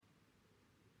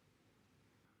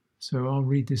So I'll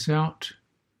read this out.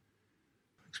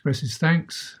 Expresses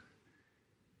thanks.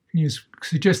 Can you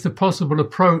suggest a possible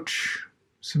approach,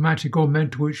 somatic or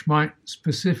mental, which might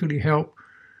specifically help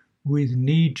with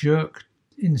knee-jerk,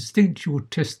 instinctual,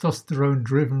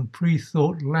 testosterone-driven,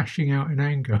 pre-thought lashing out in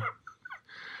anger,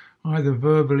 either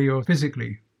verbally or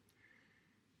physically,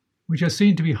 which are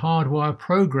seen to be hardwired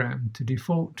programmed to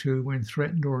default to when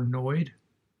threatened or annoyed?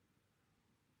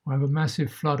 I have a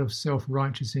massive flood of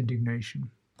self-righteous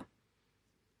indignation.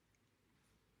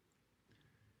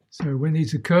 So when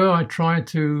these occur, I try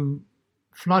to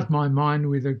flood my mind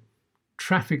with a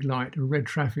traffic light, a red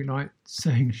traffic light,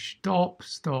 saying stop,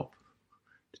 stop,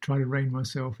 to try to rein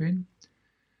myself in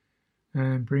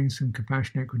and bring some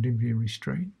compassion, equanimity and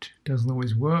restraint. Doesn't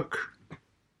always work.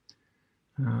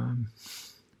 Am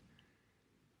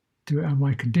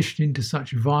I conditioned into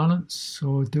such violence,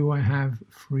 or do I have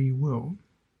free will?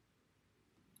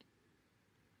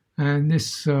 And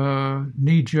this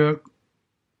knee-jerk,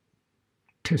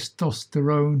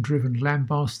 testosterone-driven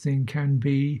lambasting can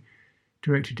be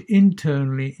directed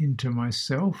internally into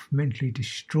myself, mentally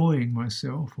destroying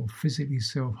myself or physically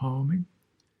self-harming.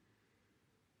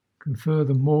 Can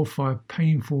further morph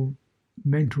painful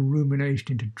mental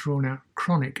rumination into drawn-out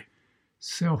chronic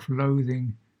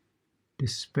self-loathing,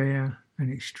 despair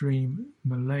and extreme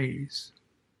malaise.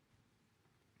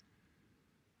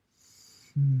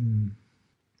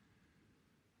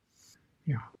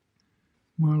 Yeah.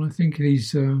 Well, I think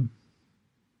these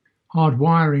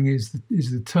hardwiring is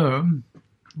the term.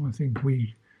 I think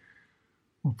we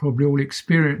will probably all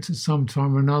experience at some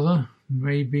time or another,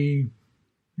 maybe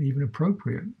even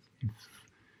appropriate. If,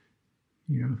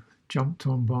 jumped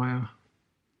on by a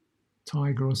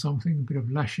tiger or something, a bit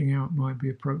of lashing out might be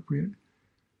appropriate.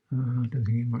 I don't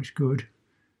think it's much good.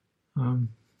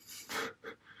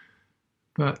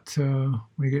 But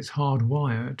when it gets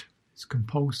hardwired, it's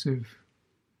compulsive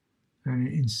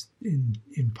and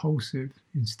impulsive,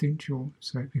 instinctual,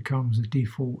 so it becomes a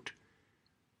default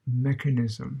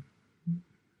mechanism,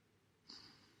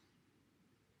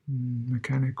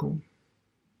 mechanical.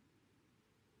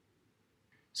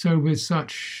 So with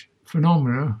such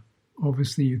phenomena,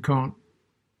 obviously you can't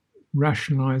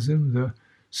rationalize them. The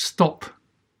stop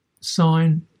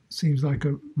sign seems like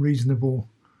a reasonable,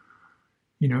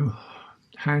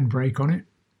 handbrake on it.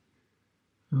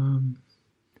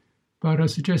 But I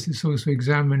suggest it's also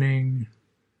examining,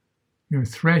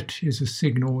 threat is a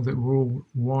signal that we're all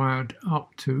wired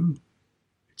up to.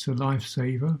 It's a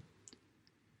lifesaver.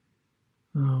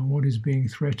 What is being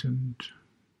threatened?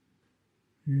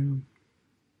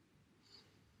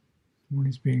 What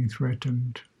is being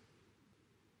threatened?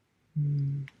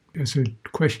 That's a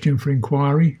question for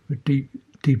inquiry, for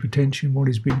deep attention. What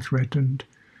is being threatened?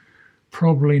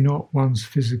 Probably not one's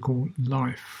physical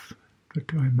life, but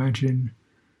I imagine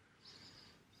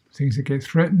things that get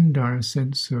threatened are a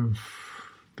sense of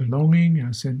belonging,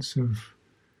 a sense of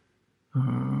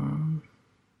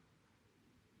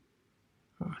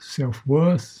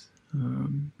self-worth,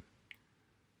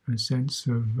 a sense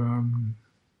of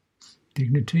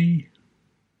dignity,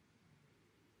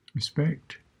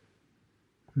 respect,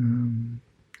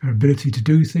 our ability to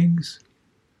do things.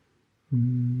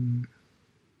 You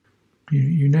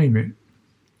name it,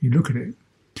 you look at it,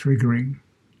 triggering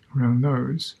around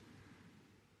those.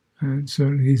 And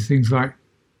certainly these things like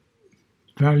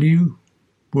value,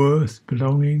 worth,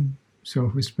 belonging,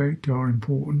 self-respect are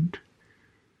important.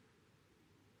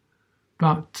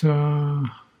 But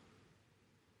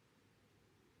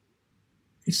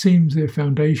it seems their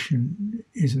foundation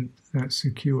isn't that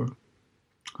secure.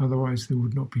 Otherwise they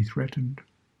would not be threatened.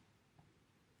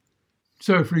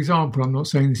 So, for example, I'm not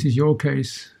saying this is your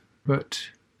case, but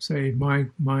say my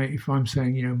if I'm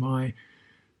saying, my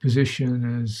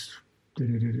position as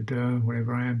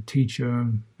whatever I am, teacher,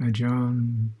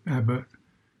 Ajahn, abbot,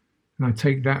 and I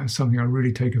take that as something I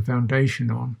really take a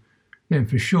foundation on, then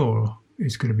for sure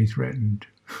it's going to be threatened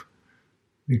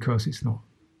because it's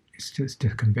just a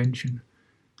convention.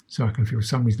 So I can feel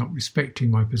somebody's not respecting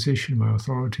my position, my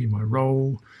authority, my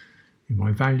role,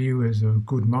 my value as a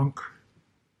good monk.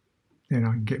 Then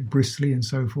I can get bristly and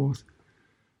so forth.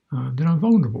 Then I'm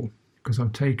vulnerable because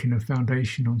I've taken a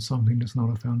foundation on something that's not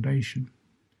a foundation.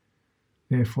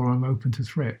 Therefore, I'm open to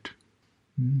threat.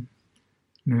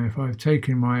 Now, if I've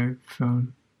taken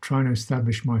trying to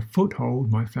establish my foothold,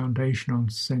 my foundation on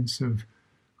sense of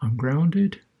I'm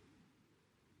grounded,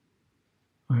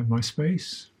 I have my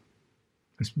space,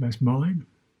 that's mine,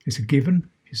 it's a given,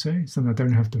 you say, it's something I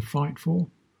don't have to fight for,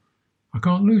 I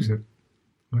can't lose it.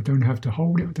 I don't have to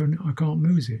hold it, I can't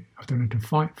lose it. I don't have to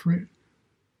fight for it.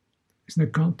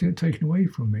 It can't get taken away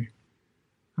from me.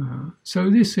 So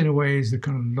this, in a way, is the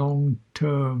kind of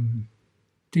long-term,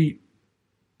 deep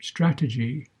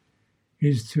strategy,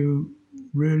 is to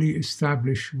really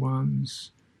establish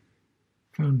one's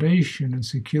foundation and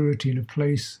security in a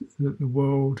place that the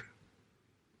world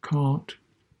can't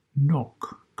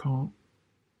can't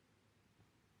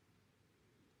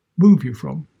move you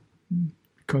from,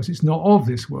 because it's not of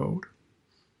this world.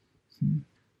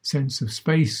 Sense of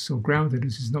space or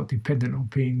groundedness is not dependent on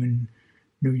being in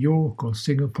New York or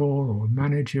Singapore or a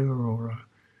manager or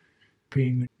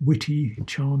being witty,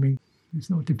 charming. It's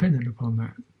not dependent upon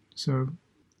that. So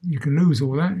you can lose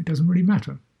all that. It doesn't really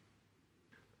matter.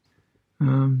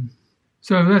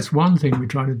 So that's one thing we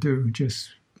try to do,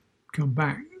 just come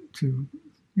back to,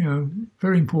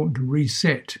 very important to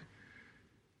reset,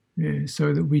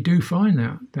 so that we do find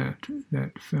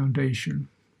that foundation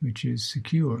which is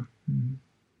secure.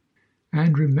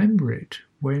 And remember it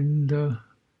when the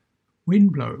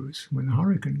wind blows, when the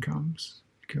hurricane comes,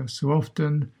 because so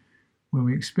often when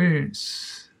we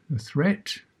experience a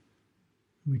threat,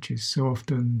 which is so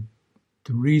often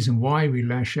the reason why we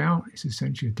lash out, is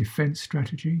essentially a defense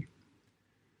strategy.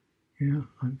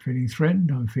 I'm feeling threatened,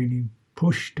 I'm feeling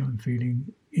pushed, I'm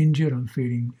feeling injured, I'm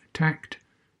feeling attacked,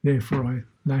 therefore I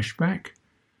lash back.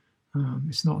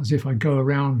 It's not as if I go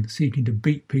around seeking to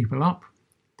beat people up.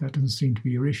 That doesn't seem to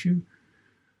be your issue.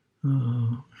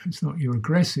 It's not you're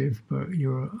aggressive, but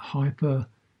you've got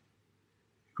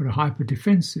a hyper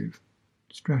defensive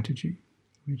strategy,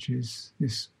 which is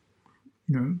this,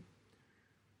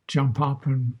 jump up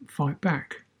and fight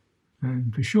back.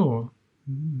 And for sure,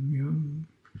 I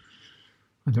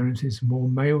don't know if it's more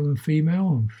male than female,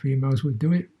 and females would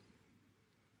do it,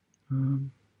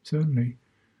 certainly.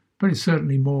 But it's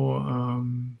certainly more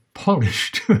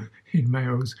polished in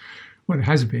males. Well, it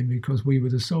has been, because we were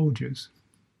the soldiers.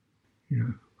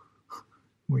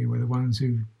 We were the ones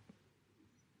who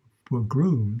were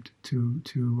groomed to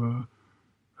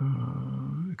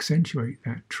accentuate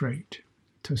that trait,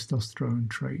 testosterone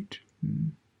trait.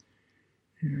 And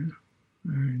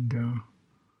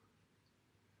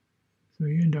so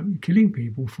you end up killing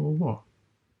people for what?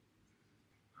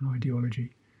 An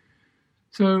ideology.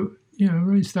 So,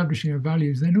 re-establishing our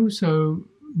values, then also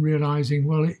realizing,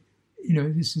 well,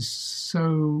 this is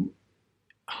so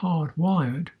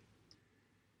hardwired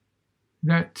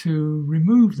that to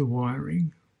remove the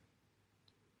wiring,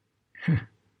 you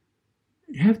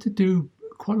have to do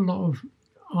quite a lot of,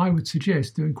 I would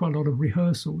suggest, doing quite a lot of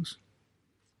rehearsals.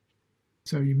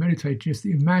 So you meditate, just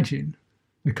imagine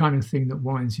the kind of thing that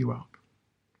winds you up,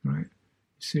 right?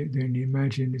 You sit there and you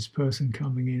imagine this person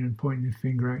coming in and pointing their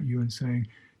finger at you and saying,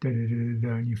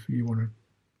 da-da-da-da-da, and you want to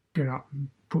get up and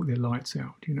put their lights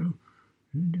out, And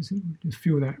just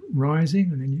feel that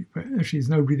rising, and then but actually there's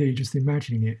nobody there, you're just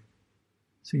imagining it.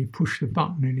 So you push the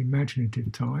button in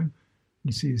imaginative time,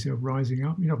 you see yourself rising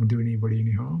up, you're not going to do anybody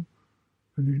any harm.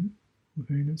 And then,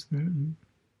 okay, that's that. And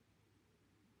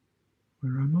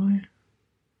where am I?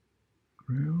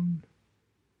 Ground.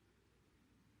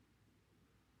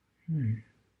 Okay.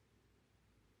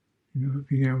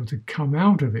 Being able to come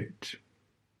out of it.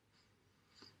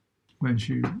 Once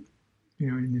you,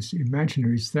 in this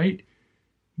imaginary state,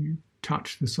 you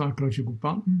touch the psychological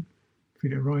button,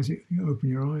 feel it rise, you open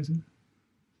your eyes, and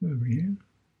over here.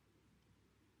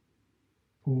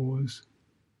 Pause.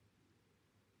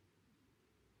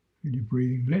 Feel your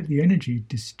breathing. Let the energy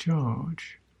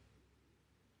discharge.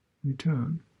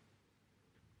 Return.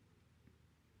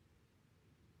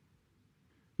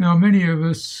 Now, many of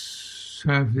us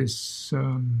have this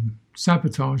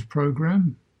sabotage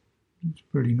program. It's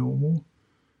pretty normal.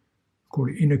 Call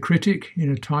it inner critic,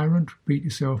 inner tyrant. Beat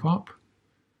yourself up.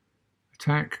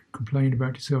 Attack, complain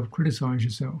about yourself, criticize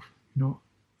yourself. You're not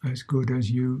as good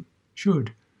as you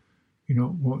should. You're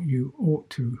not what you ought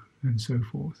to, and so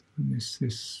forth. And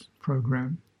this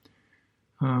program.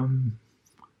 And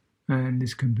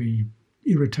this can be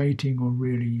irritating or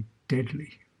really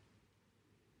deadly.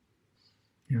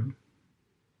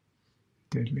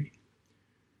 Deadly.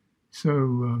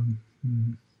 So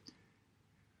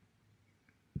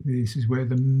this is where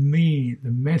the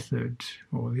method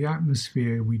or the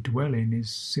atmosphere we dwell in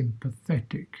is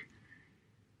sympathetic,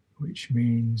 which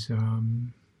means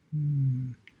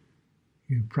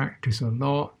you practice a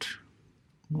lot,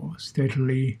 more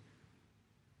steadily,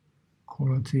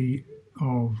 quality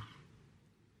of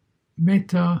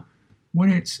metta when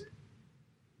it's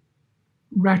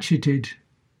ratcheted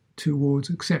towards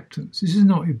acceptance. This is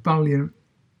not ebullient,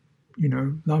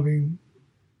 loving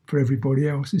for everybody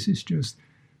else. This is just,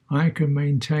 I can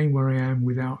maintain where I am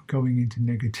without going into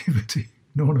negativity,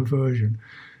 non-aversion.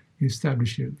 You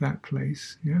establish it at that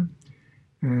place,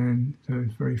 And so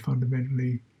it's very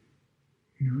fundamentally,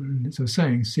 and as I was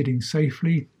saying, sitting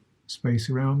safely, space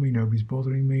around me, nobody's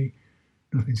bothering me,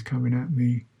 nothing's coming at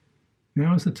me.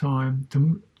 Now is the time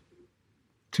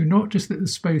to not just let the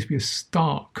space be a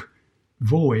stark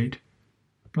void,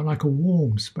 but like a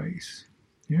warm space.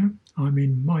 Yeah, I'm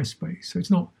in my space. So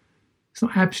it's not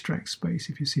abstract space,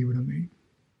 if you see what I mean.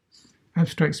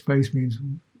 Abstract space means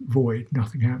void,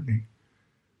 nothing happening.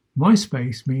 My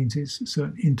space means it's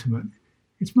certain intimate.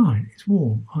 It's mine. It's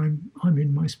warm. I'm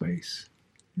in my space.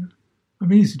 Yeah? I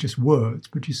mean, these are just words,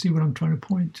 but you see what I'm trying to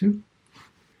point to.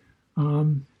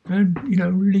 And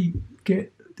really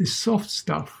get this soft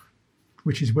stuff,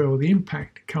 which is where all the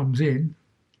impact comes in.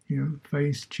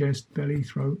 Face, chest, belly,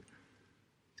 throat,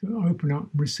 to open up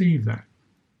and receive that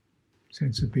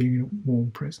sense of being in a warm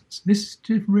presence. This is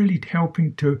just really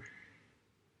helping to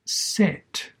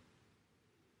set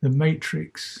the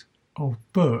matrix of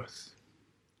birth.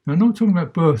 Now, I'm not talking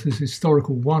about birth as a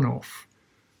historical one-off.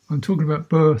 I'm talking about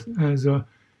birth as a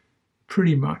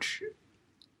pretty much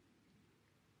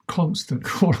constant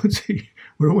quality.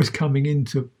 We're always coming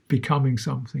into becoming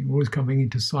something. We're always coming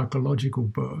into psychological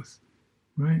birth,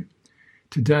 right?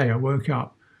 Today I woke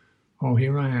up,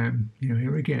 here I am,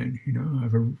 here again.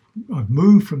 I've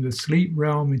moved from the sleep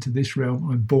realm into this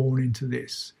realm. I'm born into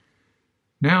this.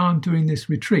 Now I'm doing this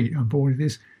retreat. I'm born into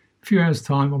this. A few hours'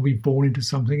 time, I'll be born into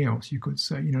something else. You could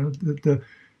say, the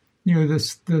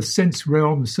sense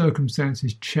realm, the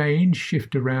circumstances change,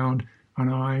 shift around,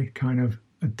 and I kind of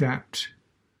adapt,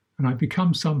 and I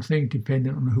become something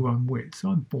dependent on who I'm with. So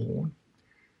I'm born,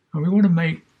 and we want to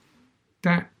make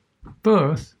that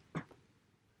birth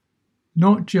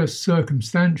not just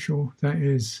circumstantial. That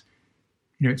is,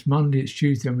 it's Monday, it's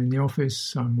Tuesday, I'm in the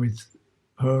office, I'm with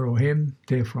her or him,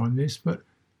 therefore I'm this. But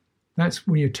that's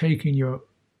when you're taking your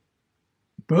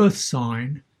birth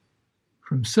sign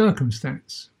from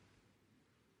circumstance.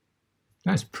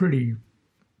 That's pretty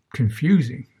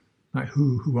confusing. Like,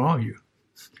 who are you?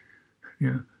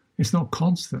 It's not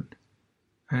constant,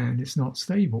 and it's not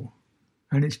stable,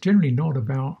 and it's generally not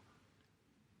about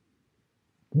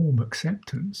warm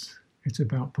acceptance. It's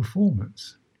about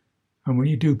performance. And when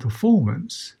you do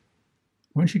performance,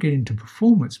 once you get into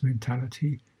performance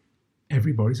mentality,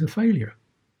 everybody's a failure.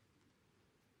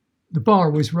 The bar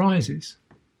always rises.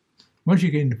 Once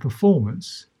you get into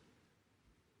performance,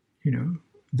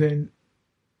 then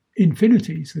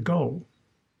infinity is the goal.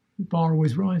 The bar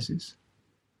always rises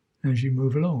as you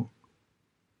move along.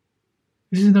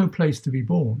 This is no place to be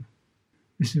born.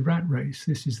 This is rat race.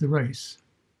 This is the race.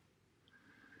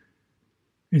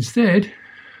 Instead,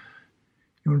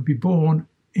 you want to be born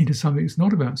into something that's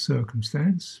not about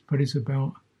circumstance, but it's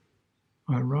about,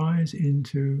 I rise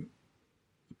into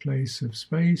a place of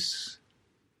space,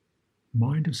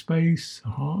 mind of space, a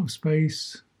heart of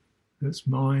space, that's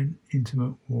mine,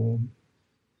 intimate, warm.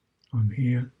 I'm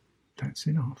here, that's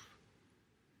enough.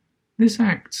 This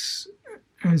acts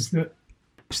as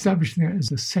establishing that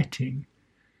as a setting,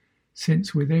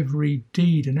 since with every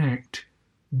deed and act,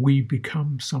 we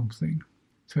become something.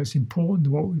 So it's important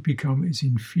that what we become is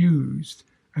infused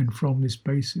and from this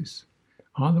basis.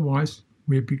 Otherwise,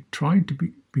 we're trying to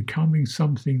be becoming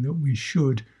something that we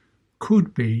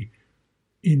could be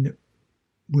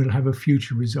will have a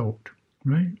future result,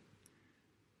 right?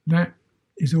 That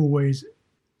is always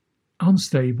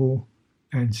unstable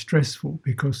and stressful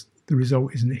because the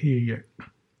result isn't here yet.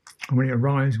 And when it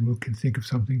arrives, we can think of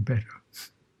something better.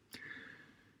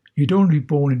 You don't want to be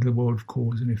born into the world of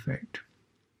cause and effect.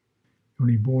 You're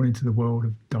only born into the world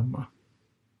of Dhamma,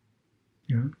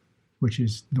 which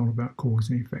is not about cause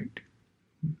and effect.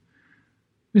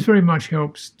 This very much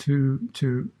helps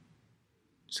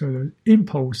so the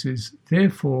impulses,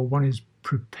 therefore one is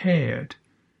prepared,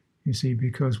 you see,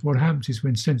 because what happens is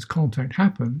when sense contact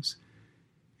happens,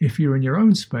 if you're in your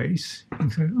own space, you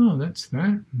say, oh, that's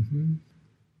that. Mm-hmm.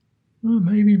 Oh,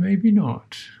 maybe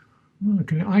not. Oh,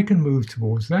 I can move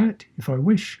towards that if I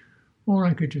wish, or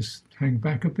I could just hang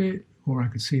back a bit, or I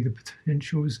could see the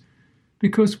potentials,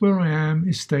 because where I am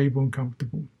is stable and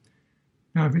comfortable.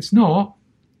 Now, if it's not,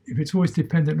 if it's always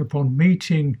dependent upon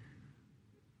meeting,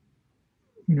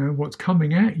 what's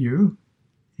coming at you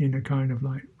in a kind of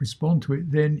like respond to it,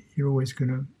 then you're always going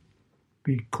to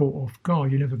be caught off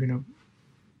guard. You're never going to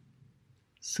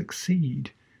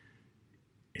succeed,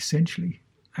 essentially.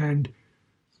 And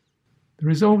the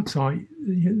results are,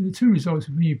 the two results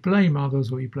are you blame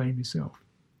others or you blame yourself.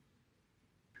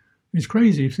 It's a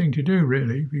crazy thing to do,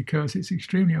 really, because it's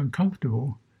extremely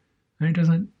uncomfortable and it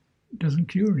doesn't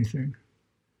cure anything.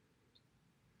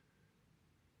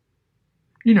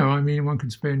 One can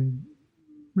spend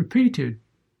repeated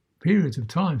periods of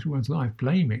time through one's life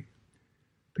blaming.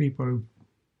 people who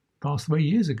passed away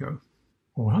years ago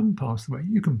or haven't passed away.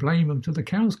 You can blame them till the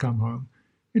cows come home.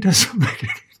 It doesn't make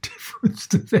any difference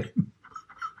to them.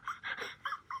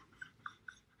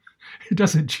 It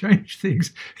doesn't change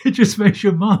things. It just makes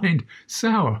your mind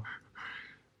sour,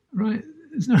 right?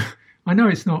 I know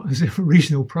it's not as if a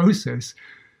reasonable process,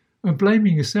 and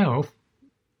blaming yourself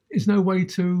is no way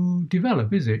to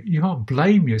develop, is it? You can't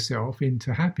blame yourself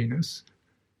into happiness.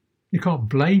 You can't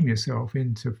blame yourself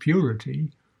into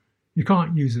purity. You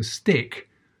can't use a stick,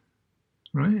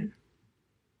 right,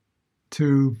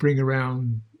 to bring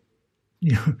around,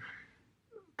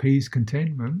 peace,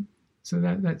 contentment. So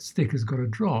that stick has got to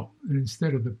drop. And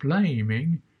instead of the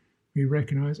blaming, we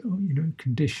recognize,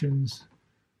 conditions,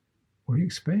 what do you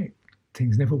expect?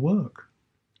 Things never work.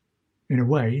 In a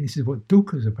way, this is what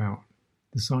dukkha is about,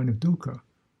 the sign of dukkha.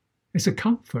 It's a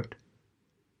comfort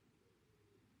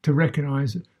to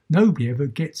recognize that nobody ever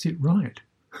gets it right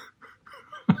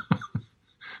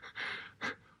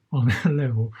on that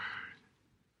level.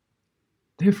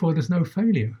 Therefore, there's no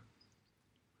failure.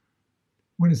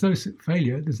 When there's no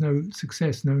failure, there's no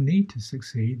success, no need to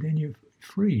succeed, then you're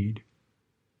freed.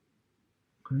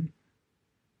 Okay?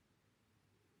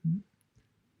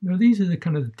 Now, these are the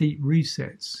kind of deep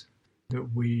resets that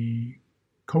we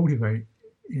cultivate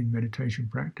in meditation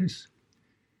practice.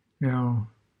 Now,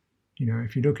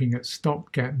 if you're looking at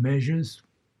stopgap measures,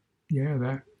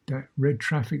 that red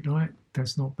traffic light,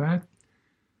 that's not bad.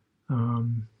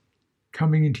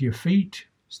 Coming into your feet,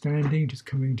 standing, just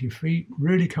coming into your feet,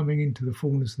 really coming into the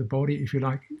fullness of the body. If you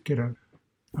like, get a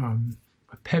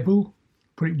pebble,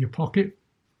 put it in your pocket.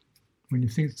 When you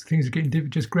think things are getting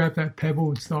difficult, just grab that pebble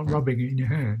and start rubbing it in your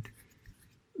hand.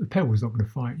 The pebble's not going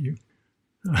to fight you.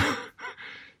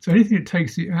 So anything that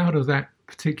takes you out of that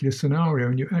particular scenario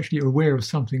and you're actually aware of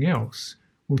something else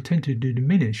will tend to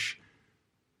diminish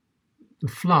the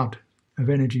flood of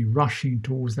energy rushing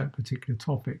towards that particular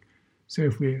topic. So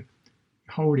if we're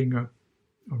holding a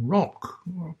rock,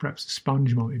 or perhaps a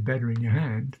sponge might be better in your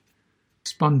hand,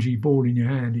 spongy ball in your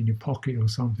hand, in your pocket or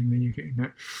something, then you're getting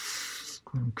that,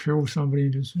 kill somebody,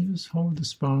 just hold the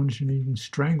sponge and you can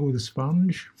strangle the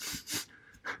sponge.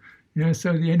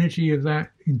 So the energy of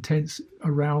that intense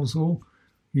arousal,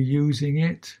 you're using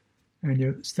it and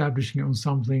you're establishing it on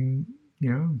something,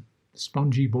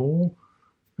 spongy ball,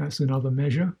 that's another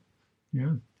measure.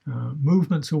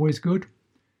 Movement's always good.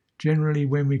 Generally,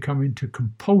 when we come into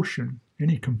compulsion,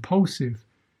 any compulsive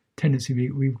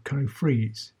tendency, we kind of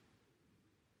freeze.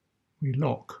 We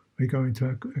lock. We go into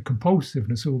a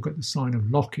compulsiveness, so we've got the sign of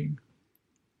locking.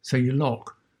 So you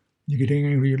lock. You're getting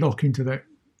angry, you lock into that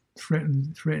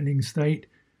threatening state.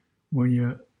 When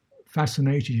you're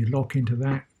fascinated, you lock into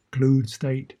that glued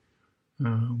state.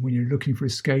 When you're looking for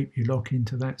escape, you lock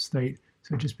into that state.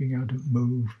 So just being able to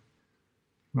move,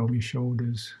 roll your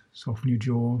shoulders, soften your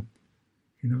jaw,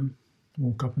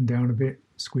 walk up and down a bit,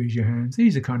 squeeze your hands.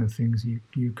 These are kind of things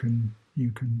you can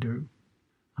do.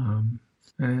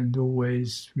 And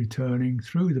always returning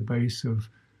through the base of,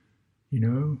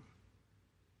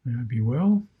 be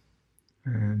well,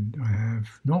 and I have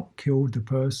not killed the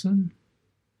person.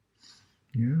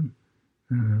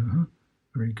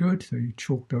 Very good. So you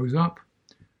chalk those up,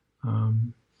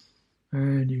 and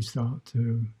you start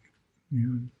to,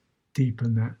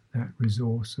 deepen that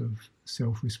resource of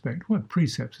self-respect. Why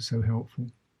precepts are so helpful.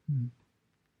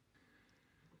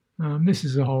 This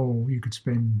is you could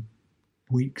spend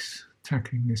weeks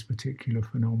tackling this particular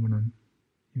phenomenon.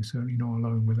 You're certainly not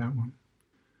alone with that one.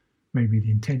 Maybe the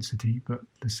intensity, but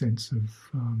the sense of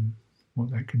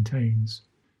what that contains.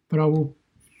 But I will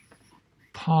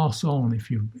pass on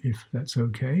if that's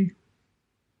okay.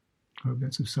 I hope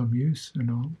that's of some use,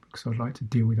 because I'd like to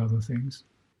deal with other things.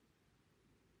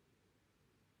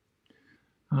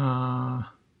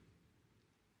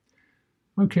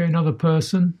 Okay, another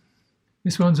person.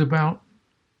 This one's about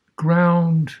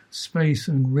ground, space,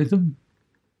 and rhythm.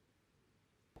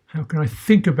 How can I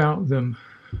think about them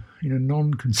in a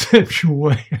non-conceptual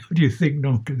way? How do you think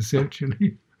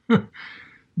non-conceptually?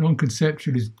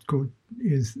 Non-conceptual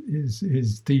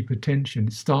is deep attention.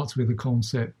 It starts with a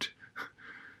concept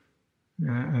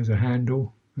as a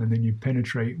handle, and then you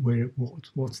penetrate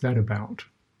what's that about,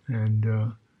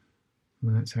 and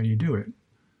that's how you do it.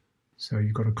 So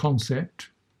you've got a concept,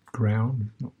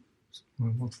 ground.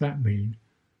 What's that mean?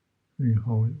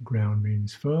 Ground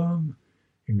means firm.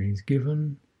 It means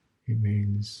given. It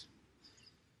means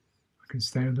I can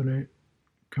stand on it,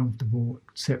 comfortable,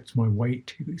 accepts my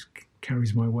weight, it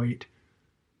carries my weight.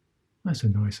 That's a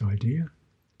nice idea.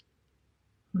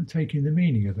 I'm taking the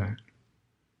meaning of that.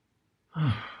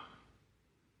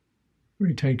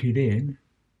 Really take it in.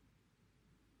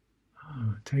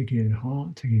 Take it in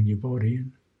heart, take it in your body.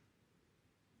 And,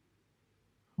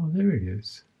 oh, there it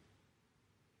is.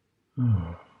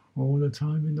 Oh, all the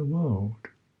time in the world.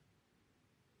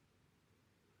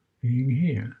 Being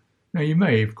here. Now you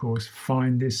may, of course,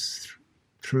 find this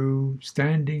through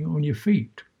standing on your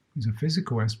feet. There's a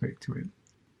physical aspect to it.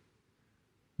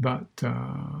 But,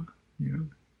 that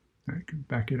can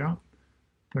back it up.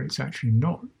 But it's actually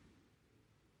not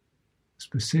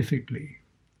specifically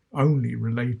only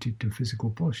related to physical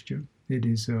posture. It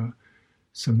is a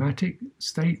somatic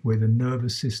state where the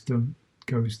nervous system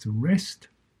goes to rest.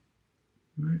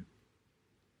 Right?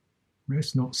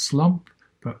 Rest, not slump,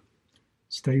 but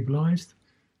stabilized.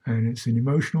 And it's an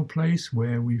emotional place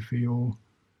where we feel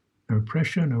no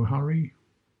pressure, no hurry.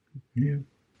 Yeah.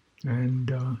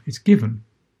 And it's given.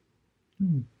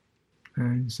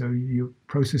 And so your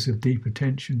process of deep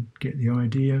attention, get the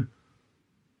idea,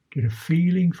 get a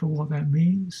feeling for what that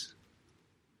means.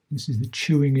 This is the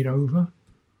chewing it over.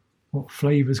 What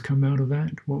flavors come out of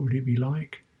that? What would it be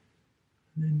like?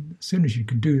 And then as soon as you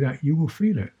can do that, you will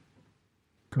feel it,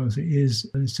 because it is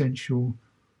an essential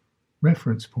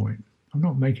reference point. I'm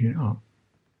not making it up.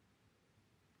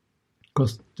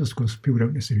 Just because people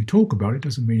don't necessarily talk about it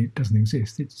doesn't mean it doesn't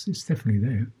exist. It's definitely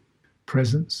there.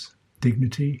 Presence,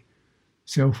 dignity,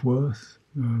 self-worth,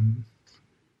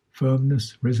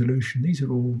 firmness, resolution, these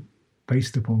are all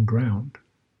based upon ground.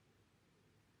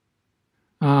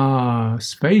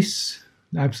 Space,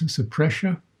 absence of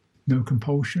pressure, no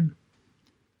compulsion.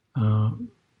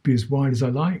 Be as wide as I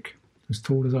like, as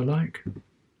tall as I like.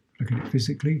 Look at it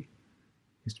physically.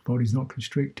 His body's not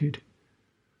constricted.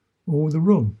 Or the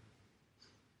room.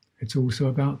 It's also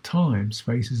about time.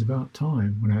 Space is about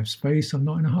time. When I have space, I'm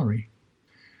not in a hurry.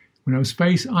 When I have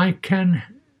space, I can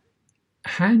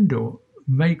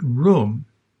make room.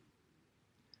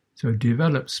 So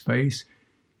develop space,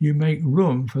 you make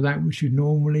room for that which you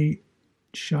normally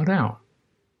shut out.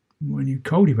 When you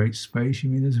cultivate space, you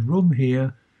mean there's room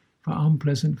here for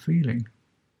unpleasant feeling.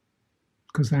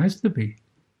 Because there has to be,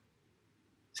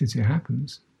 since it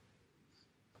happens.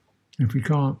 And if we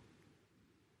can't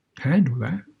handle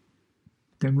that,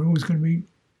 then we're always going to be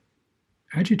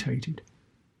agitated.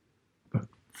 But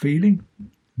feeling,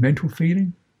 mental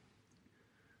feeling,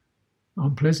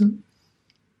 unpleasant,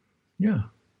 yeah,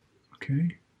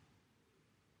 okay.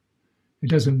 It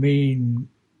doesn't mean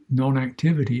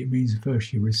non-activity, it means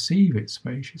first you receive it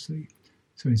spaciously.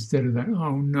 So instead of that,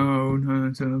 oh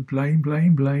no, so blame,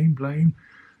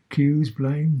 accuse,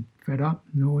 blame, fed up,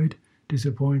 annoyed,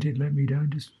 disappointed, let me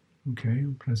down, just, okay,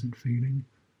 unpleasant feeling.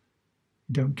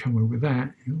 Don't come over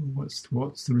that.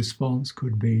 What's the response?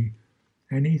 Could be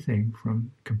anything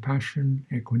from compassion,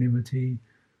 equanimity,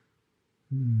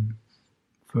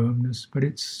 firmness, but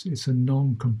it's a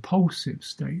non-compulsive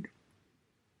state.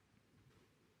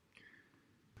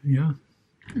 Yeah,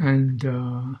 and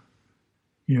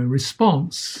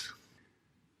response.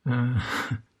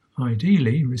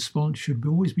 Ideally, response should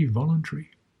always be voluntary.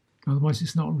 Otherwise,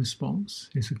 it's not a response.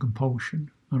 It's a compulsion,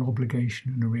 an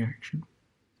obligation, and a reaction.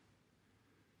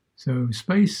 So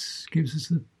space gives us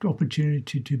the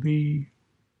opportunity to be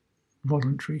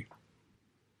voluntary.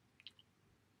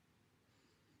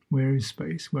 Where is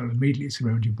space? Well, immediately it's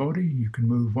around your body. You can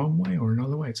move one way or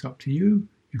another way. It's up to you.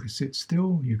 You could sit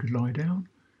still. You could lie down.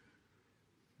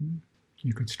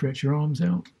 You could stretch your arms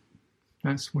out.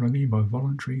 That's what I mean by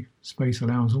voluntary. Space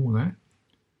allows all that.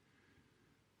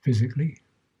 Physically,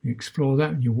 you explore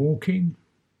that when you're walking,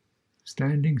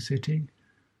 standing, sitting,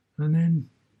 and then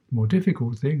the more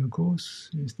difficult thing, of course,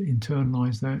 is to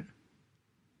internalize that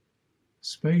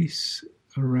space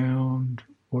around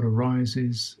what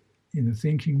arises in the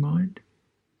thinking mind,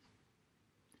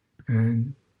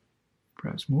 and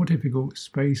perhaps more difficult,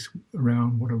 space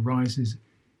around what arises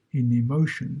in the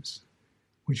emotions,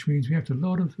 which means we have a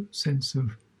lot of sense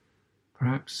of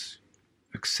perhaps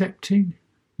accepting,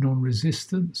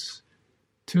 non-resistance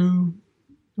to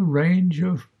a range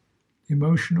of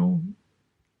emotional,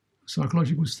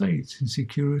 psychological states: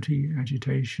 insecurity,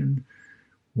 agitation,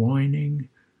 whining,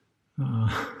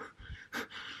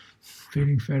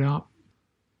 feeling fed up,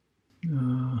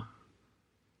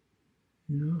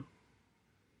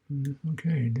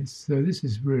 Okay, this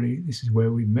is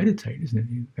where we meditate, isn't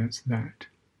it? That's that.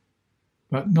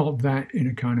 But not that in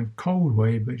a kind of cold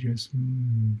way, but just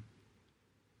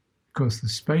because the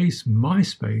space, my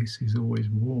space, is always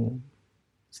warm.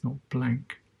 It's not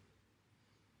blank.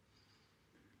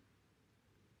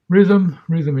 Rhythm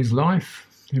is life.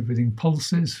 Everything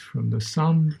pulses, from the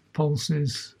sun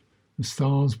pulses, the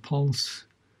stars pulse,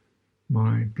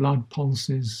 my blood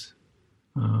pulses,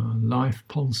 life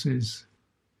pulses.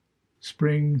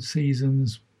 Spring,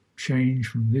 seasons, change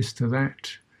from this to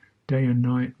that, day and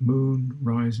night, moon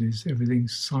rises,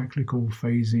 everything's cyclical,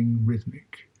 phasing,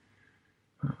 rhythmic.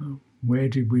 Where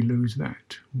did we lose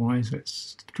that? Why is that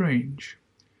strange?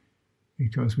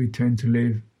 Because we tend to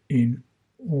live in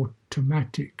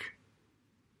automatic.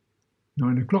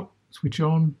 9 o'clock, switch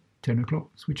on, 10 o'clock,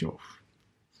 switch off.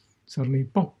 Suddenly,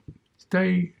 bop, it's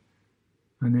day,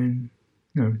 and then,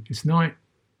 no, it's night,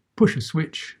 push a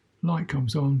switch, light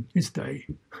comes on, it's day.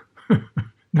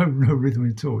 no rhythm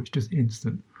at all, it's just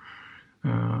instant.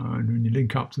 And when you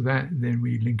link up to that, then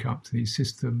we link up to these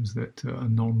systems that are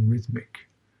non-rhythmic.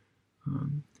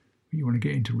 You want to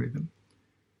get into rhythm.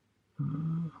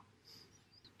 One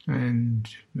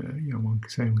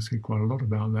can say quite a lot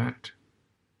about that.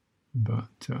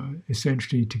 But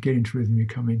essentially, to get into rhythm, you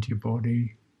come into your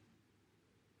body,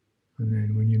 and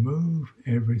then when you move,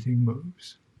 everything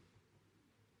moves.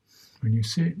 When you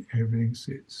sit, everything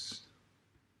sits.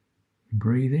 You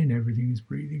breathe in, everything is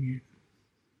breathing in.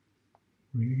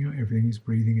 Breathing out, everything is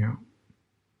breathing out.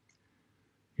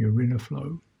 You're in a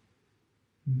flow.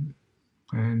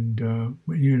 And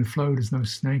when you're in a flow, there's no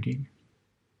snagging.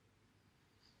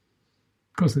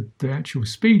 Because the actual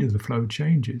speed of the flow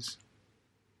changes.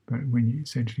 But when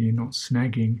you're not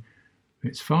snagging, if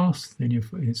it's fast, then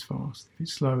it's fast. If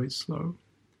it's slow.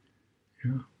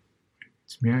 Yeah.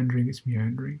 It's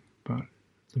meandering. But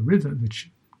the rhythm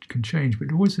can change.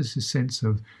 But always there's a sense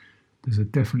of there's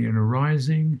definitely an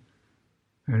arising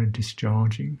and a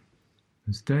discharging.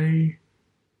 There's day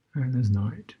and there's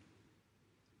night.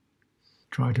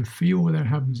 Try to feel what that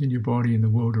happens in your body and the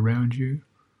world around you.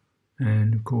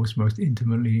 And of course, most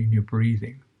intimately in your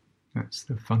breathing. That's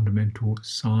the fundamental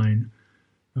sign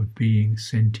of being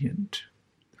sentient.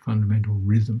 The fundamental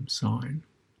rhythm sign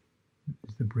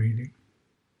is the breathing.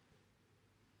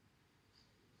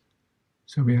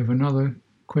 So we have another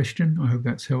question. I hope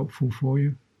that's helpful for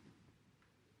you.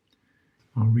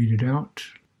 I'll read it out.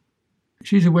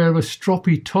 She's aware of a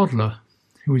stroppy toddler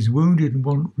who is wounded and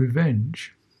wants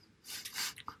revenge.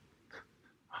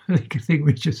 I think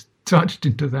we just touched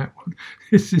into that one.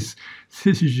 This is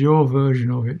your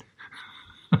version of it.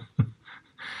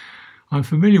 I'm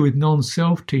familiar with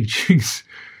non-self teachings,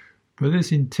 but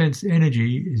this intense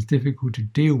energy is difficult to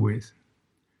deal with.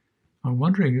 I'm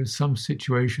wondering if some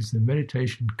situations the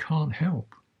meditation can't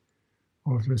help,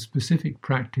 or if there are specific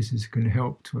practices can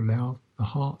help to allow the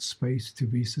heart space to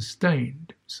be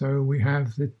sustained. So we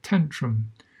have the tantrum,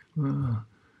 the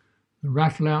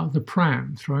rattle out the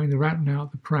pram, throwing the rattle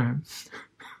out the pram,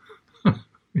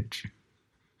 which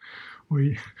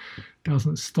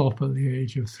doesn't stop at the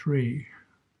age of 3.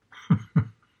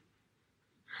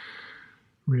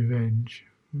 Revenge.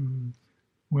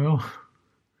 Well,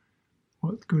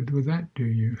 what good would that do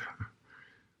you?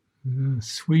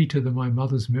 Sweeter than my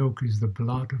mother's milk is the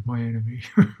blood of my enemy.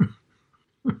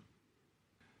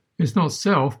 It's not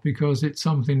self because it's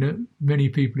something that many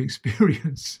people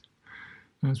experience.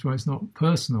 That's why it's not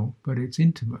personal, but it's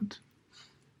intimate.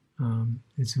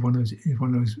 It's one of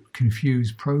those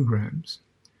confused programs,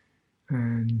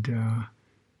 and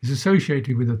it's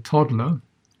associated with a toddler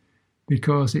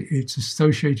because it's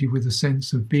associated with a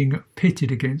sense of being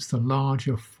pitted against a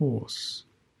larger force.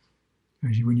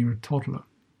 As when you're a toddler,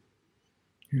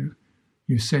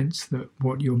 you sense that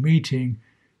what you're meeting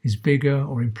is bigger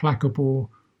or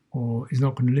implacable, or is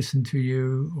not going to listen to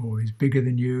you, or is bigger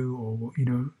than you, or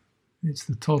it's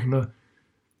the toddler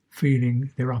feeling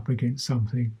they're up against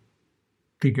something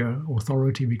bigger,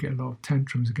 authority. We get a lot of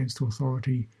tantrums against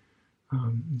authority,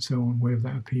 and so on, wherever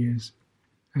that appears.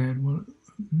 And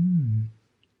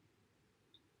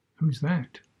who's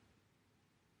that?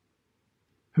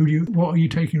 What are you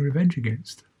taking revenge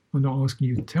against? I'm not asking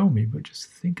you to tell me, but just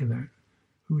think of that.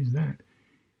 Who is that?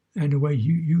 And the way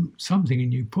you something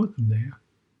in you put them there.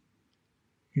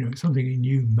 Something in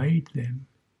you made them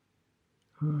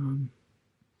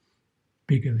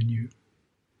bigger than you.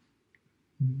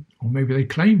 Or maybe they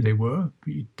claimed they were,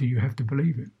 but do you have to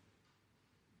believe it?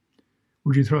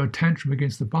 Would you throw a tantrum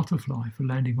against the butterfly for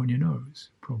landing on your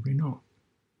nose? Probably not.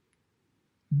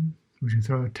 Would you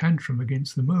throw a tantrum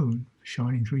against the moon for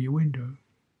shining through your window?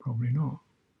 Probably not.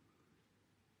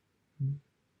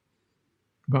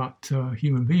 But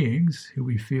human beings who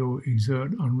we feel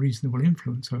exert unreasonable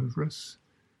influence over us,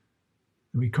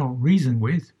 that we can't reason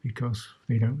with because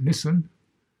they don't listen,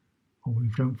 or we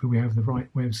don't feel we have the right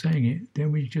way of saying it,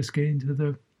 then we just get into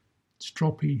the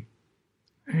stroppy,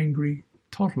 angry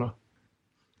toddler.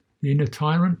 The inner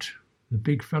tyrant, the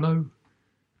big fellow,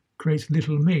 creates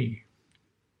little me.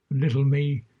 And little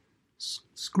me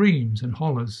screams and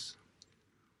hollers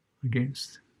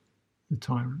against the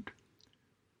tyrant.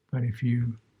 But if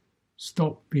you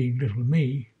stop being little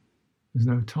me there's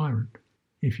no tyrant.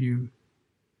 If you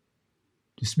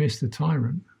dismiss the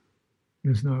tyrant,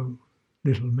 there's no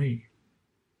little me.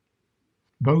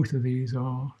 Both of these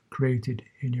are created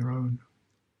in your own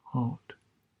heart.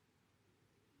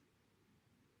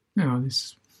 Now,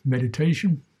 this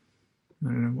meditation, I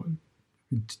don't know what I've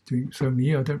been doing so many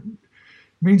years, it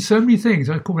means so many things.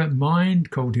 I call that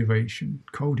mind cultivation,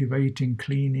 cultivating,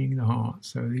 cleaning the heart.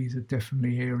 So these are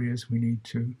definitely areas we need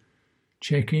to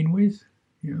check in with.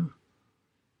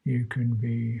 You can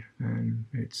be, and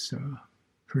it's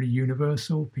pretty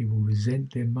universal. People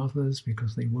resent their mothers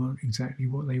because they weren't exactly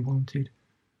what they wanted.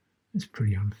 It's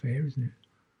pretty unfair, isn't it?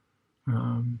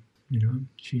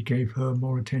 She gave her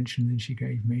more attention than she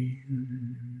gave me.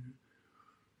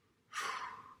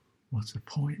 What's the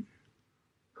point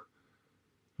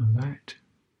of that?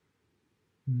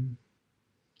 And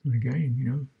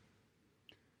again,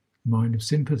 mind of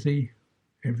sympathy,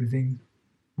 everything.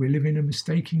 We live in a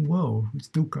mistaking world. It's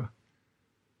dukkha.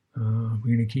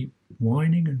 We're going to keep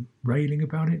whining and railing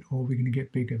about it, or we're going to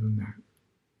get bigger than that.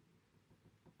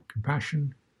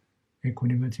 Compassion,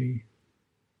 equanimity,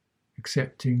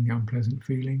 accepting the unpleasant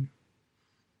feeling.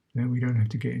 Then we don't have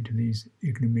to get into these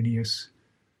ignominious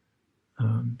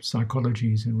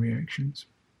psychologies and reactions.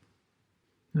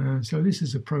 So this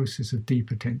is a process of deep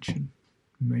attention.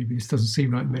 Maybe this doesn't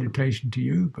seem like meditation to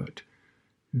you, but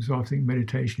I think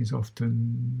meditation is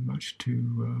often much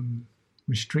too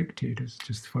restricted as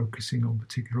just focusing on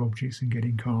particular objects and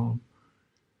getting calm.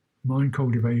 Mind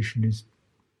cultivation is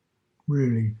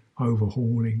really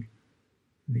overhauling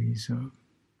these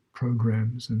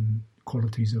programs and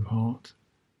qualities of heart,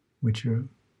 which are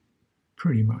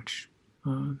pretty much,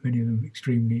 many of them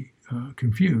extremely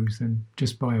confused, and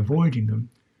just by avoiding them,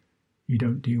 you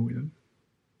don't deal with them.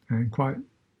 And quite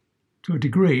to a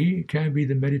degree, it can be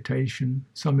the meditation.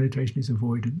 Some meditation is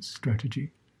avoidance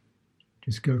strategy.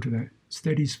 Just go to that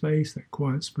steady space, that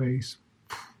quiet space.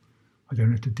 I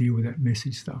don't have to deal with that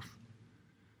messy stuff.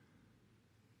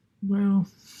 Well,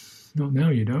 not now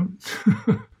you don't,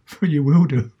 but you will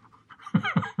do.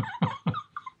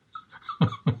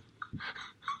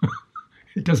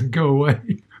 It doesn't go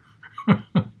away.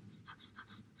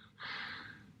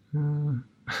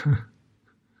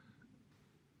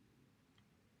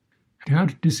 How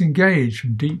to disengage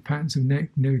from deep patterns of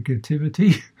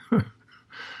negativity?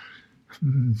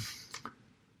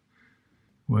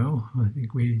 Well, I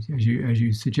think as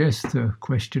you suggest,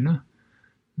 questioner,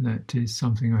 that is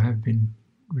something I have been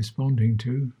responding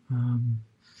to.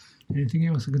 Anything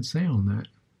else I can say on that?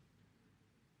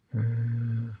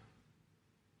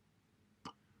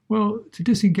 Well, to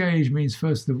disengage means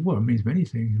it means many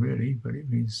things really, but it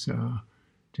means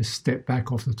just step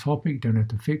back off the topic. You don't have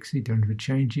to fix it, you don't have to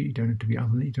change it, you don't have to be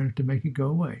other than it, you don't have to make it go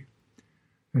away.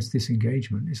 That's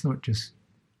disengagement. It's not just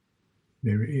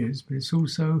there it is, but it's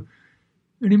also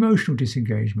an emotional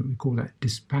disengagement. We call that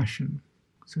dispassion.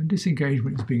 So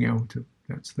disengagement is being able to,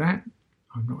 that's that,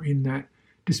 I'm not in that.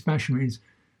 Dispassion means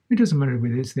it doesn't matter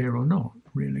whether it's there or not,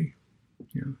 really.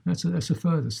 That's a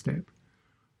further step,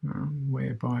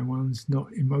 whereby one's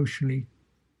not emotionally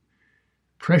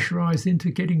pressurized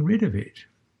into getting rid of it,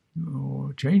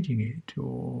 or changing it,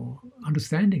 or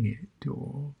understanding it,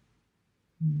 or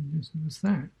just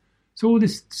that. So all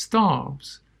this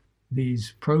starves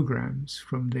these programs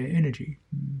from their energy.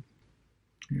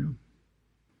 The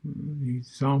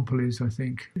example is, I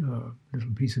think, a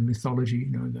little piece of mythology,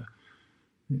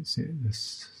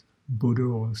 this Buddha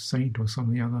or saint or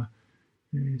something other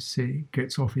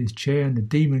gets off his chair and the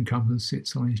demon comes and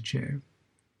sits on his chair.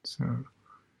 So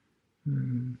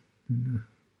and the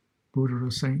Buddha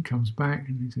or saint comes back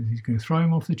and he says he's going to throw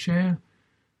him off the chair.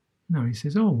 No, he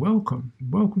says, "Oh, welcome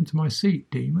to my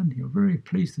seat, demon. You're very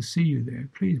pleased to see you there.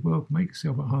 Please make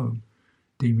yourself at home."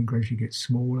 Demon gradually gets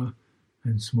smaller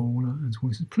and smaller and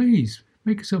smaller. He says, "Please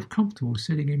make yourself comfortable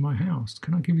sitting in my house.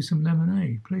 Can I give you some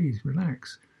lemonade? Please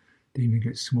relax." Demon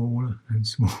gets smaller and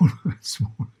smaller and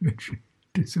smaller. Eventually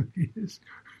disappears.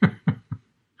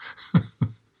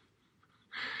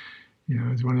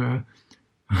 There's one of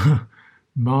our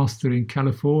master in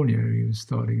California. He was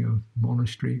starting a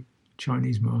monastery,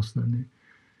 Chinese master,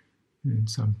 in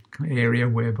some area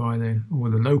whereby all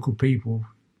the local people,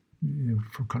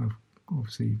 for kind of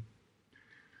obviously,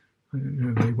 I don't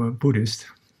know, they weren't Buddhist.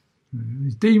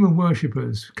 These demon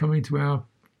worshippers coming to our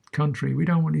country. We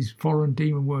don't want these foreign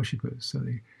demon worshippers. So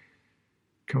they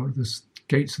come up to the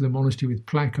gates of the monastery with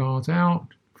placards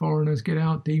out. Foreigners get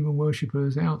out, demon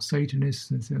worshippers out,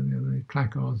 Satanists, and so the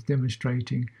placards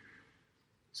demonstrating.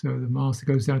 So the master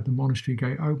goes down to the monastery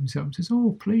gate, opens up and says,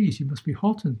 "Oh, please, you must be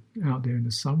hot out there in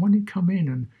the sun. Why don't you come in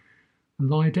and and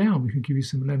lie down. We can give you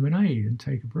some lemonade and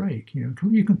take a break. You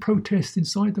can protest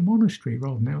inside the monastery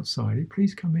rather than outside it.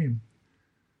 Please come in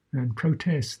and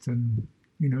protest, and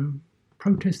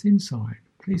protest inside.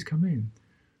 Please come in.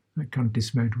 That kind of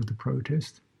dismantled the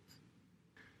protest.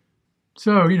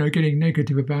 So, getting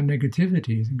negative about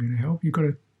negativity isn't going to help. You've got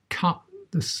to cut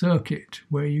the circuit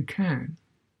where you can.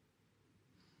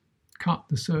 Cut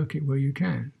the circuit where you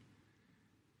can.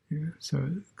 Yeah, so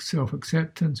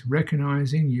self-acceptance,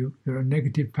 recognizing there are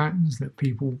negative patterns that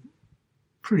people,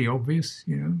 pretty obvious,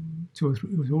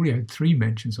 we've already had 3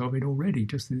 mentions of it already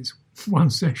just in this one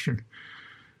session.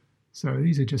 So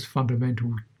these are just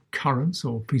fundamental currents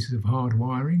or pieces of hard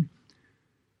wiring.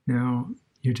 Now,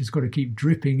 you just got to keep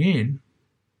dripping in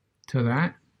to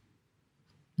that,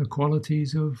 the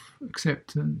qualities of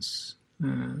acceptance,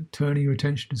 turning your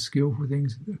attention to skillful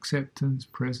things, acceptance,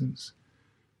 presence.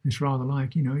 It's rather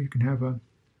like, you can have a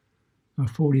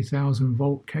 40,000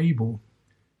 volt cable.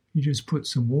 You just put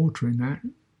some water in that,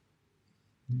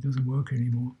 it doesn't work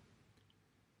anymore.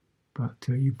 But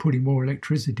you putting more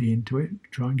electricity into it,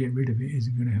 try and get rid of it,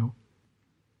 isn't going to help.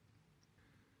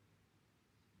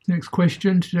 Next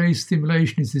question. Today's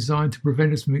stimulation is designed to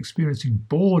prevent us from experiencing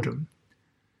boredom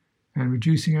and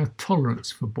reducing our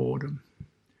tolerance for boredom.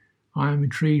 I am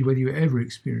intrigued whether you ever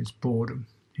experienced boredom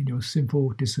in your simple,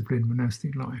 disciplined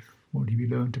monastic life. What have you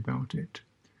learned about it?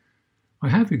 I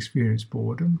have experienced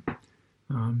boredom,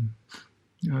 and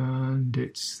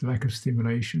it's lack of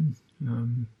stimulation,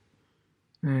 and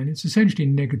it's essentially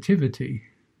negativity.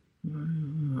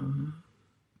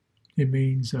 It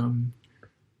means,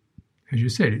 as you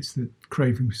said, it's the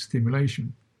craving for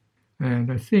stimulation. And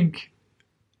I think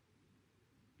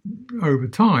over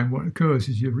time what occurs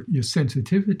is your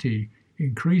sensitivity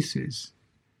increases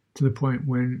to the point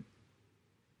when,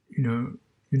 you're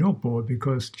not bored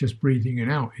because just breathing it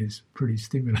out is pretty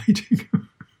stimulating.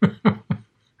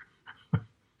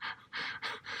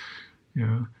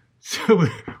 So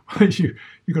once you've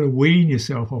got to wean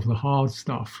yourself off the hard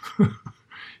stuff,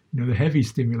 the heavy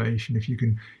stimulation. If you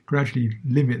can gradually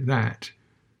limit that,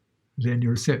 then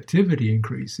your receptivity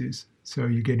increases. So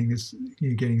you're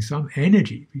getting some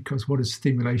energy, because what is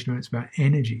stimulation? It's about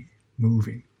energy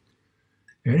moving.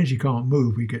 The energy can't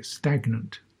move, we get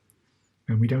stagnant,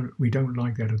 and we don't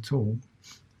like that at all.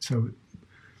 So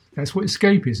that's what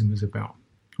escapism is about,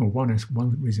 or one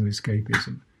reason of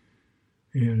escapism.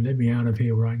 Let me out of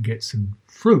here where I can get some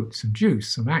fruit, some juice,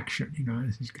 some action.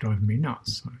 This is driving me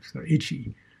nuts. I'm so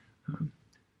itchy.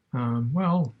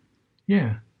 So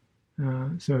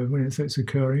when it's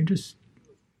occurring, just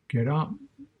get up,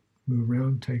 move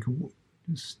around, take a walk,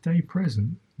 just stay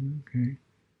present. Okay.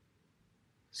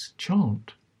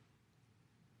 Chant.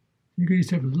 You can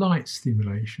just have light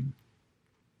stimulation.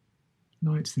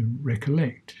 Light to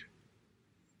recollect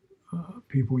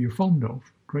people you're fond of,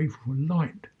 grateful for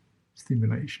light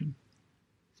stimulation.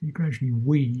 So you gradually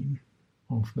wean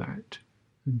off that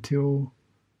until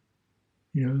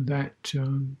that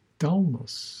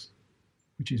dullness,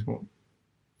 which is what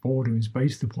boredom is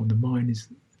based upon. The mind it's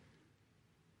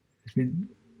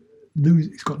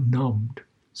got numbed,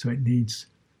 so it needs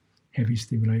heavy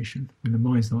stimulation. When the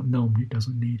mind's not numbed, it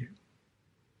doesn't need it.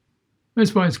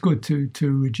 That's why it's good to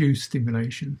reduce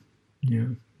stimulation,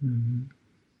 and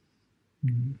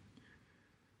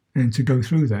to go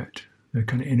through that, the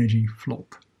kind of energy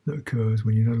flop that occurs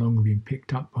when you're no longer being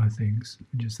picked up by things.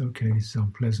 And just, okay, this is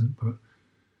unpleasant, but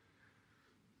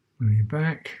when you're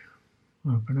back,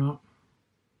 open up,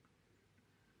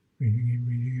 breathing in,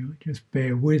 breathing out, just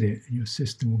bear with it, and your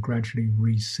system will gradually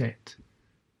reset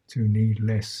to need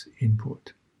less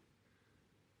input.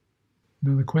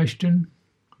 Another question.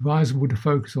 Advisable to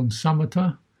focus on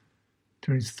samatha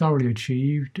till it's thoroughly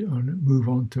achieved and move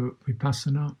on to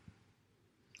vipassana.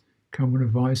 Can one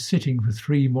advise sitting for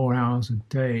 3 more hours a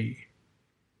day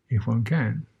if one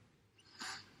can?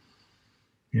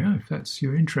 Yeah, if that's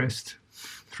your interest,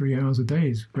 3 hours a day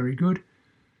is very good.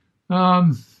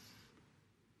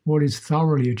 What is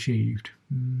thoroughly achieved?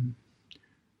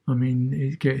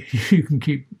 It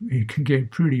can get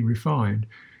pretty refined.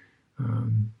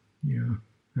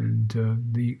 And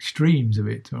the extremes of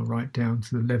it are right down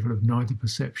to the level of neither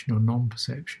perception or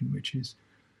non-perception, which is,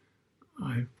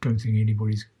 I don't think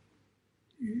anybody's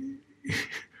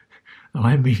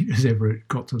has ever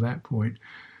got to that point.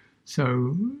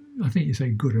 So I think you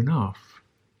say good enough,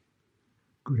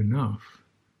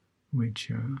 which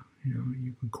you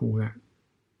can call that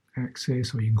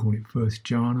access, or you can call it first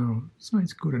jhana. So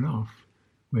it's good enough,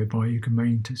 whereby you can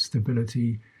maintain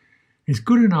stability. It's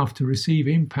good enough to receive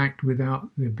impact without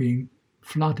there being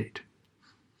flooded.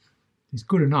 It's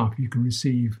good enough you can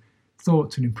receive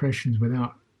thoughts and impressions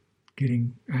without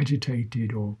getting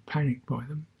agitated or panicked by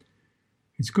them.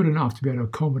 It's good enough to be able to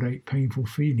accommodate painful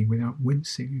feeling without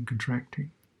wincing and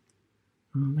contracting.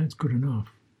 That's good enough.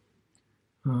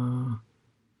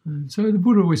 And so the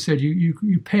Buddha always said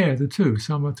you pair the two,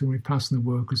 samatha and vipassana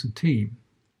work as a team,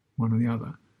 one or the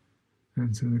other.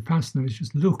 And so vipassana is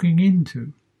just looking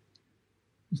into.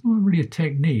 It's not really a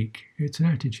technique, it's an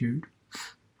attitude.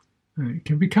 It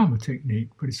can become a technique,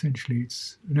 but essentially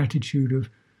it's an attitude of,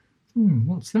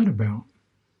 what's that about?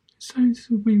 So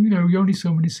only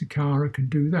so many Sikara can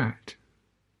do that.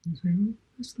 So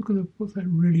let's look at what's that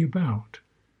really about.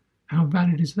 How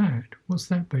valid is that? What's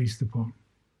that based upon?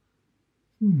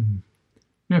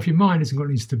 Now, if your mind hasn't got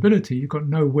any stability, you've got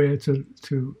nowhere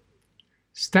to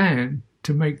stand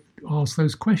to ask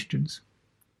those questions.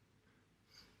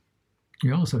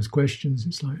 You ask those questions,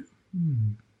 it's like,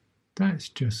 that's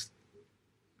just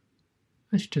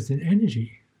an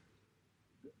energy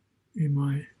in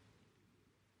my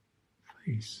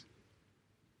face.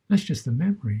 That's just a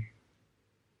memory.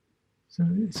 So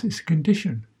it's a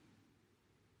condition.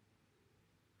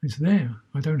 It's there.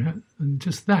 And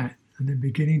just that, and then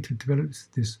beginning to develop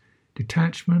this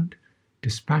detachment,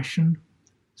 dispassion,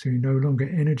 so you're no longer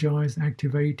energized,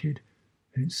 activated,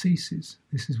 and it ceases.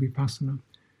 This is vipassana.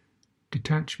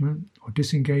 Detachment or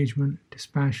disengagement,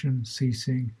 dispassion,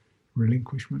 ceasing,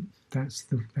 relinquishment. That's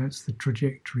the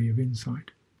trajectory of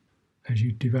insight as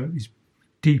you develop these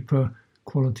deeper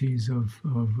qualities of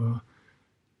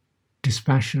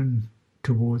dispassion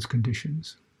towards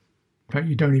conditions. In fact,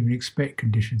 you don't even expect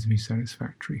conditions to be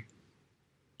satisfactory.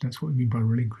 That's what we mean by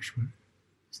relinquishment.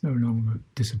 It's no longer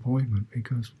disappointment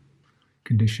because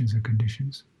conditions are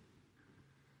conditions.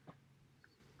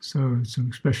 So it's an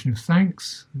expression of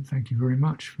thanks, and thank you very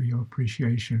much for your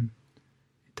appreciation.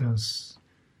 It does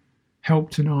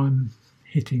help to know I'm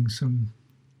hitting some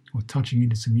or touching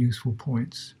into some useful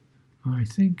points. I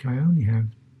think I only have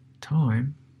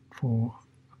time for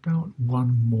about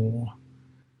one more.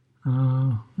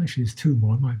 Actually, there's two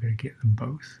more. I might better get them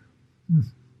both.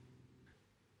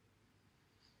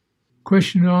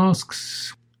 Question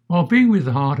asks, while being with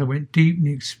the heart, I went deep and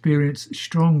experienced a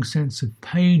strong sense of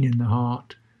pain in the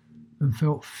heart and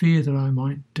felt fear that I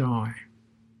might die.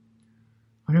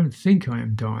 I don't think I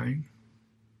am dying.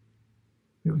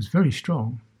 It was very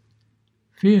strong.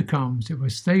 Fear comes, if I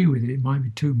stay with it, it might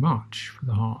be too much for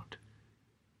the heart.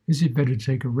 Is it better to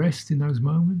take a rest in those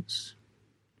moments?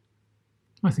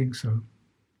 I think so.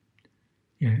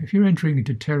 Yeah, if you're entering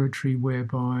into territory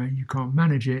whereby you can't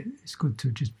manage it, it's good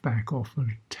to just back off a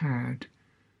tad,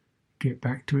 get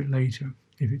back to it later.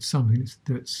 If it's something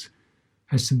that's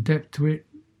has some depth to it,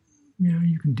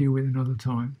 you can deal with it another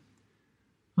time.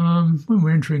 When we're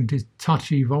entering this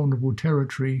touchy, vulnerable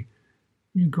territory,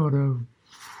 you've got to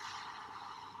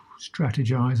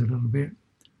strategize a little bit.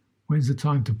 When's the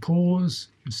time to pause?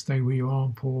 Just stay where you are,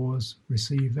 pause,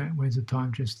 receive that. When's the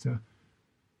time just to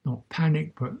not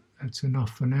panic, but that's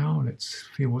enough for now. Let's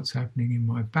feel what's happening in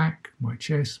my back, my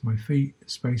chest, my feet, the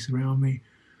space around me.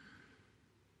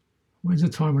 When's the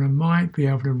time when I might be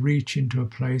able to reach into a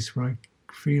place where I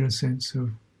feel a sense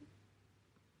of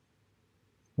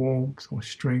warmth or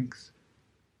strength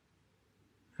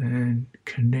and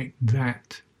connect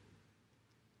that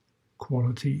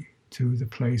quality to the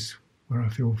place where I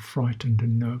feel frightened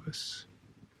and nervous.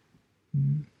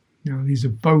 Now, these are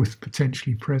both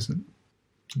potentially present.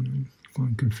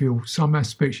 One can feel some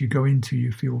aspects you go into,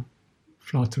 you feel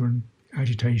flutter and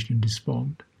agitation and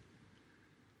despond.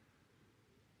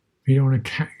 You don't want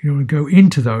to go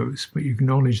into those, but you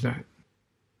acknowledge that.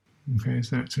 Okay,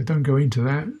 so don't go into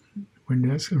that. When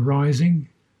that's arising,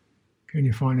 can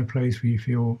you find a place where you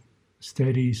feel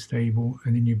steady, stable,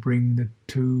 and then you bring the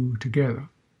two together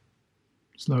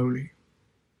slowly.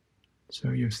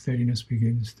 So your steadiness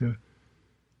begins to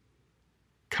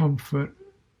comfort,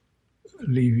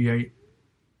 alleviate,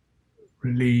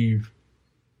 relieve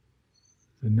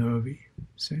the nervy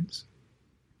sense.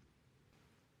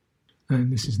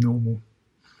 And this is normal.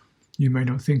 You may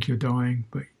not think you're dying,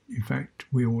 but in fact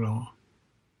we all are.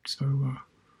 So,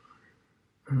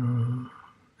 and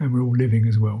we're all living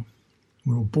as well.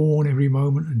 We're all born every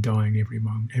moment and dying every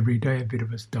moment. Every day a bit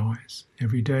of us dies.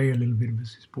 Every day a little bit of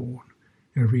us is born.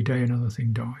 Every day another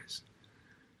thing dies.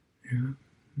 Yeah.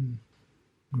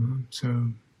 So,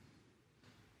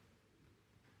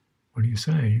 what do you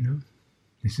say,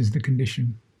 This is the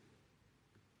condition.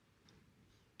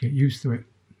 Get used to it.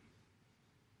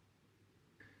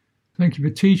 Thank you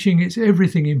for teaching. Is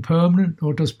everything impermanent,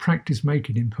 or does practice make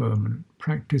it impermanent?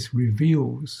 Practice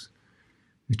reveals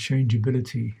the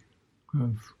changeability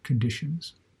of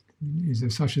conditions. Is there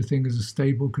such a thing as a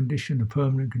stable condition, a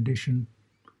permanent condition?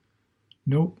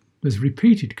 Nope. There's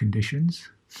repeated conditions.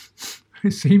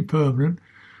 It seem permanent,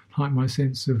 like my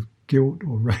sense of guilt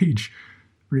or rage,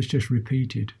 but it's just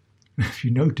repeated. If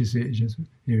you notice it, it's just,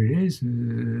 here it is.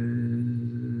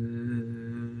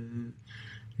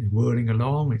 It's whirling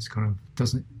along. It's kind of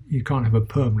you can't have a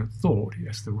permanent thought. It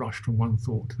has to rush from one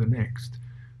thought to the next,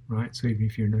 right? So even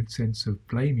if you're in a sense of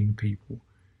blaming people,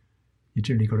 you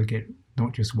generally got to get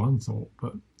not just one thought,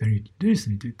 but then he did this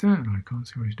and he did that, and I can't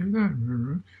see why he's doing that.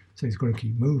 So he's got to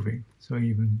keep moving. So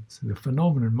the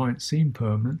phenomenon might seem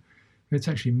permanent, but it's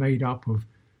actually made up of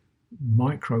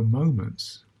micro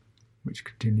moments which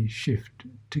continually shift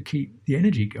to keep the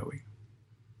energy going.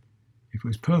 If it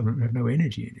was permanent, we have no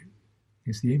energy in it.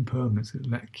 It's the impermanence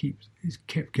that is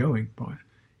kept going by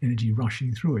energy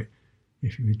rushing through it.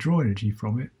 If you withdraw energy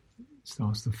from it, it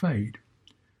starts to fade.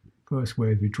 First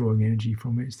way of withdrawing energy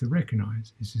from it is to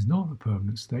recognize this is not a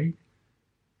permanent state.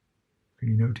 Can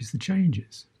you notice the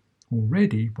changes?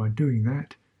 Already, by doing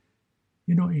that,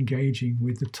 you're not engaging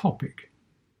with the topic.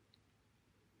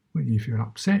 When you feel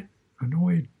upset,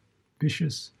 annoyed,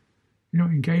 vicious, you're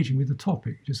not engaging with the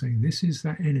topic. You're just saying, this is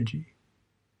that energy.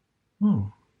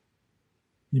 Oh,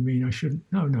 you mean I shouldn't?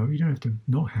 No, you don't have to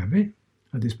not have it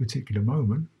at this particular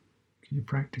moment. You're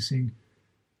practicing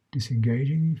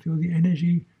disengaging. You feel the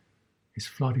energy is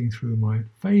flooding through my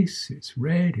face. It's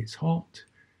red, it's hot,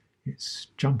 it's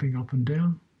jumping up and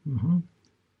down.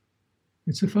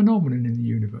 It's a phenomenon in the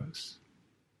universe.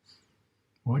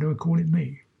 Why do I call it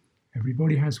me?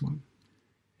 Everybody has one.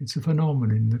 It's a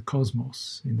phenomenon in the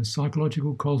cosmos. In the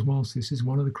psychological cosmos, this is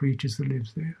one of the creatures that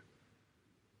lives there.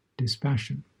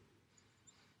 Dispassion.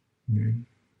 And then,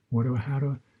 how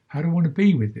do I want to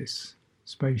be with this?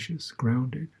 Spacious,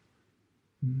 grounded.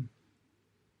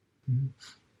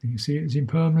 You see it as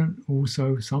impermanent,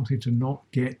 also something to not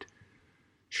get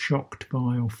shocked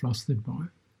by or flustered by.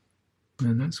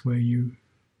 And that's where you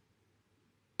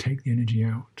take the energy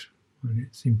out. And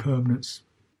its impermanence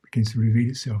begins to reveal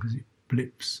itself as it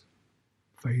blips,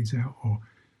 fades out, or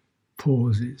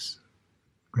pauses.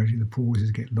 Gradually the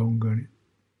pauses get longer and it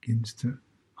begins to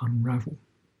unravel.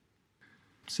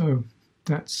 So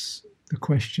that's the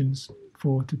questions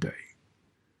for today.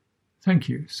 Thank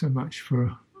you so much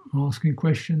for asking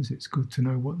questions. It's good to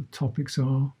know what the topics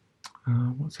are,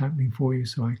 what's happening for you,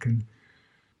 so I can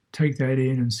take that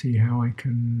in and see how I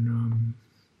can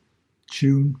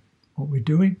tune what we're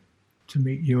doing to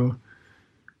meet your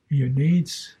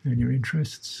needs and your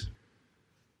interests.